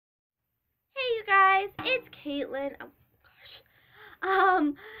you guys, it's Caitlin. Oh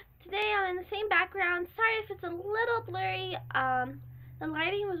gosh. Today I'm in the same background. Sorry if it's a little blurry. The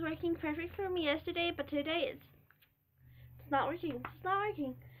lighting was working perfect for me yesterday, but today it's not working. It's not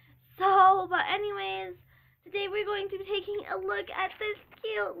working. So, but anyways, today we're going to be taking a look at this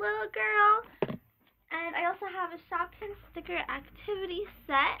cute little girl. And I also have a Shopkins sticker activity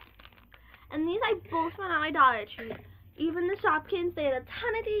set. And these I both found at my Dollar Tree. Even the Shopkins, they had a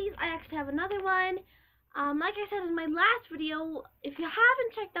ton of these. I actually have another one. Like I said in my last video, if you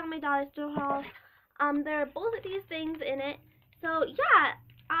haven't checked out my Dollar Store haul, there are both of these things in it. So yeah,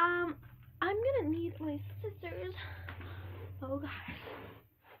 I'm gonna need my scissors. Oh gosh,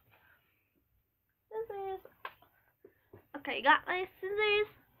 scissors. Okay, got my scissors,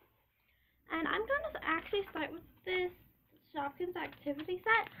 and I'm gonna actually start with this Shopkins activity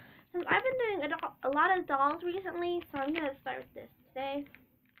set. Since I've been doing a lot of dolls recently, so I'm gonna start with this today.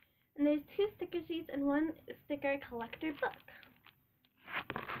 And there's 2 sticker sheets and 1 sticker collector book.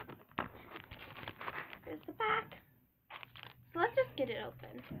 There's the back. So let's just get it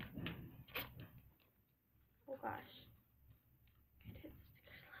open. Oh gosh. I hit the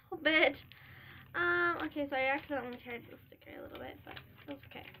stickers a little bit. Okay, so I accidentally teared the sticker a little bit, but that's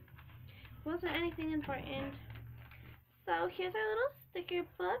okay. Wasn't anything important. So here's our little sticker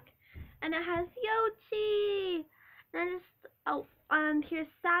book. And it has Yoshi. And here's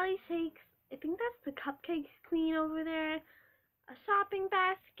Sally Shakes. I think that's the cupcake queen over there. A shopping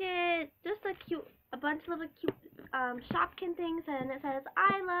basket. Just a bunch of little cute Shopkin things. And it says,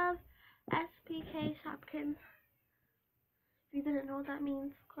 I love SPK Shopkins. If you didn't know what that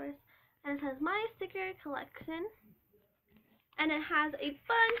means, of course. And it says, my sticker collection. And it has a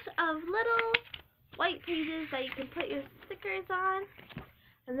bunch of little white pages that you can put your stickers on.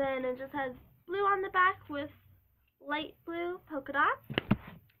 And then it just has blue on the back with light blue polka dots.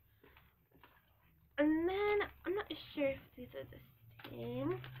 And then, I'm not sure if these are the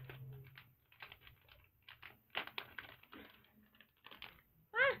same.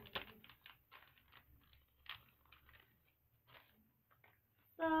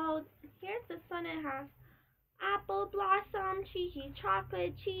 So, here's this one. It has apple blossom, cheesy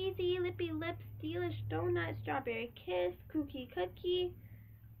chocolate, cheesy lippy lips, delish donut, strawberry kiss, cookie cookie,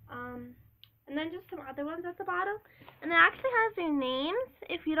 and then just some other ones at the bottom. And it actually has their names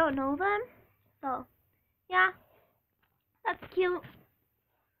if you don't know them. So, yeah, that's cute.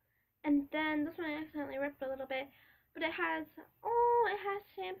 And then this one I accidentally ripped a little bit, but it has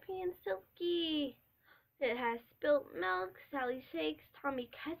Champagne Silky. It has Spilt Milk, Sally Shakes, Tommy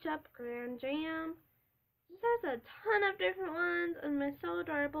Ketchup, Grand Jam. This has a ton of different ones, and they're so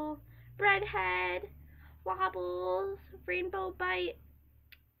adorable. Breadhead, Wobbles, Rainbow Bite.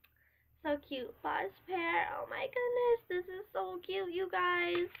 So cute. Fuzz Pear. Oh my goodness, this is so cute, you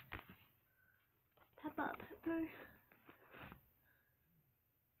guys. Pepper. Let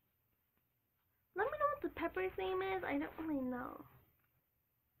me know what the pepper's name is. I don't really know.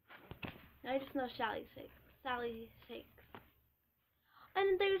 I just know Sally Shakes.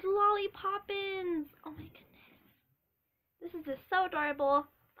 And there's Lollipoppins. Oh my goodness. This is just so adorable.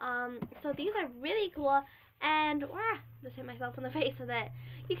 So these are really cool. And just hit myself in the face with it.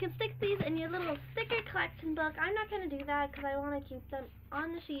 You can stick these in your little sticker collection book. I'm not going to do that because I want to keep them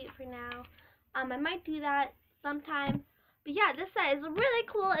on the sheet for now. I might do that sometime. But yeah, this set is really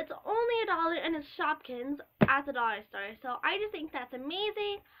cool. It's only $1 and it's Shopkins at the dollar store. So I just think that's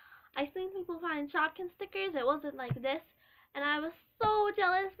amazing. I've seen people find Shopkins stickers. It wasn't like this. And I was so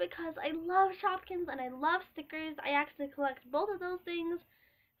jealous because I love Shopkins and I love stickers. I actually collect both of those things.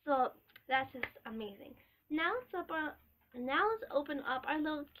 So that's just amazing. Now let's open up our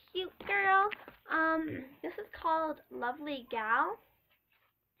little cute girl. This is called Lovely Gal.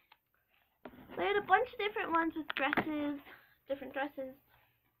 They had a bunch of different ones with different dresses.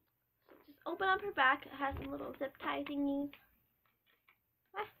 Just open up her back. It has some little zip tie thingies.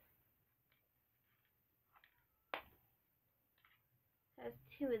 Has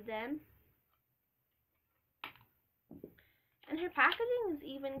 2 of them. And her packaging is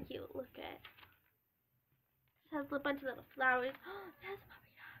even cute. Look at it. It has a bunch of little flowers. Oh, it has a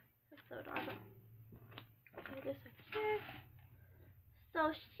puppy dog. That's so adorable. Okay, this up here.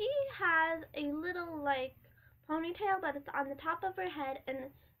 So she has a little like ponytail, but it's on the top of her head,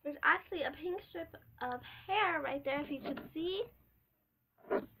 and there's actually a pink strip of hair right there, if you can see.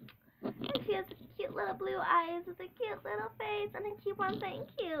 And she has cute little blue eyes with a cute little face, and I keep on saying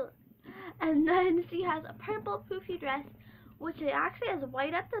cute. And then she has a purple poofy dress, which it actually has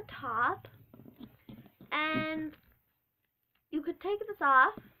white at the top. And you could take this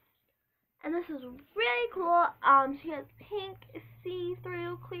off. And this is really cool. She has pink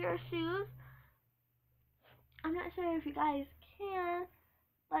see-through clear shoes I'm not sure if you guys can,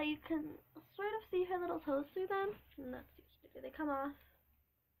 but you can sort of see her little toes through them. And let's see, do they come off?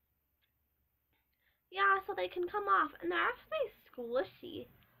 Yeah, so they can come off, and they're actually squishy.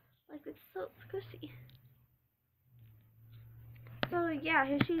 Like, it's so squishy. So yeah,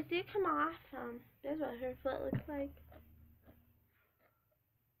 her shoes do come off. There's what her foot looks like.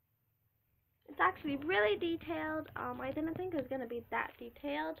 It's actually really detailed. I didn't think it was gonna be that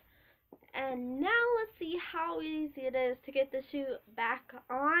detailed. And now let's see how easy it is to get the shoe back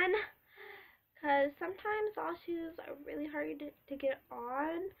on. Cause sometimes all shoes are really hard to get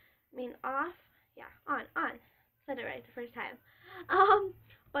on. I mean off. Yeah, on. Said it right the first time.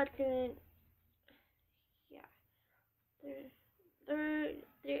 But then yeah,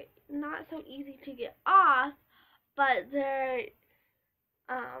 they're not so easy to get off, but they're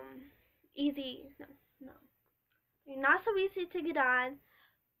easy. No, they're not so easy to get on,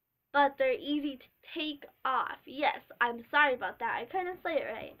 but they're easy to take off. Yes, I'm sorry about that. I couldn't say it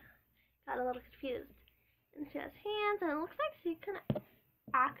right. Got a little confused. And she has hands, and it looks like she can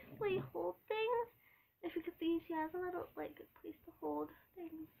actually hold things. If you can see, she has a little like place to hold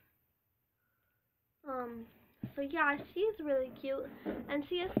things. So yeah, she's really cute, and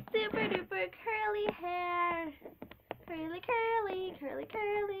she has super duper curly hair. Curly, curly,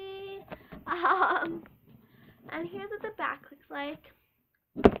 curly. And here's what the back looks like.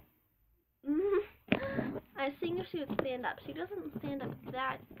 I was seeing if she would stand up. She doesn't stand up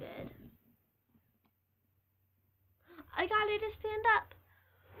that good. I got her to stand up.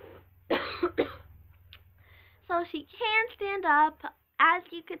 So she can stand up, as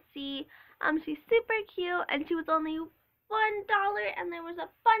you could see. She's super cute, and she was only $1, and there was a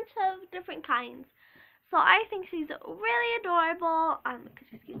bunch of different kinds. So I think she's really adorable. Because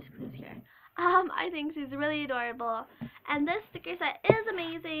she's cute, she's close here. I think she's really adorable. And this sticker set is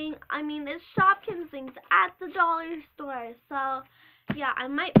amazing. I mean, it's Shopkins things at the dollar store. So, yeah, I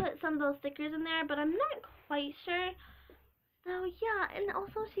might put some of those stickers in there, but I'm not quite sure. So, yeah, and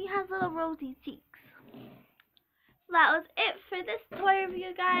also she has little rosy cheeks. So that was it for this toy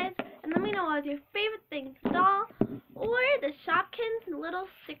review, guys. And let me know what was your favorite thing, doll or the Shopkins little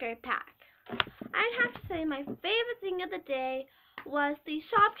sticker pack. I'd have to say my favorite thing of the day was the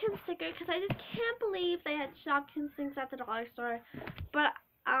Shopkins sticker, because I just can't believe they had Shopkins things at the dollar store. But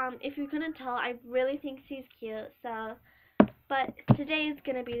if you couldn't tell, I really think she's cute. So, but today is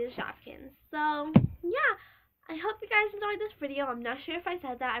gonna be the Shopkins. So yeah, I hope you guys enjoyed this video. I'm not sure if I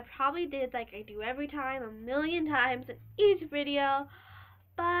said that. I probably did, like I do every time, 1,000,000 times in each video.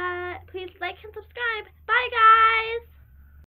 But please like and subscribe. Bye, guys.